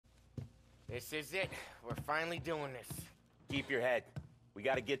This is it. We're finally doing this. Keep your head. We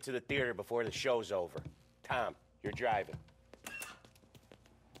gotta get to the theater before the show's over. Tom, you're driving.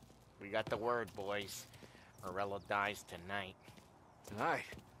 We got the word, boys. Morello dies tonight. Tonight?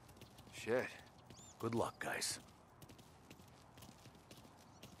 Shit. Good luck, guys.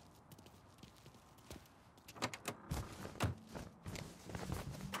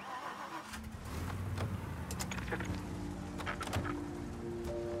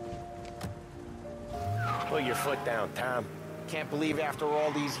 Put your foot down, Tom. Can't believe after all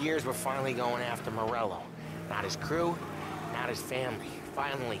these years we're finally going after Morello. Not his crew, not his family.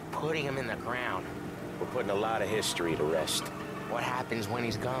 Finally putting him in the ground. We're putting a lot of history to rest. What happens when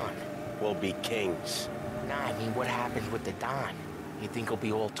he's gone? We'll be kings. Nah, I mean, what happens with the Don? You think he'll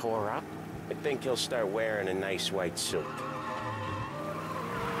be all tore up? I think he'll start wearing a nice white suit.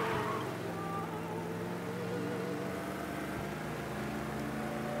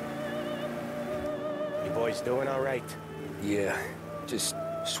 You boys doing all right? Yeah, just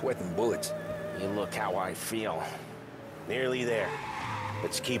sweating bullets. You look how I feel. Nearly there.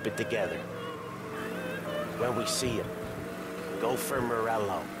 Let's keep it together. When we see him, go for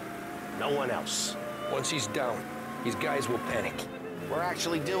Morello. No one else. Once he's down, his guys will panic. We're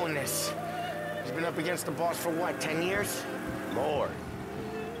actually doing this. He's been up against the boss for what, 10 years? More.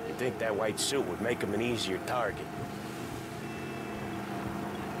 You think that white suit would make him an easier target?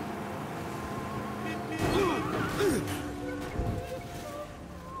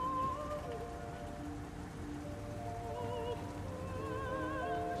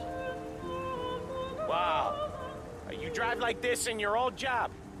 Wow. You drive like this in your old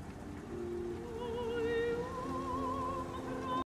job?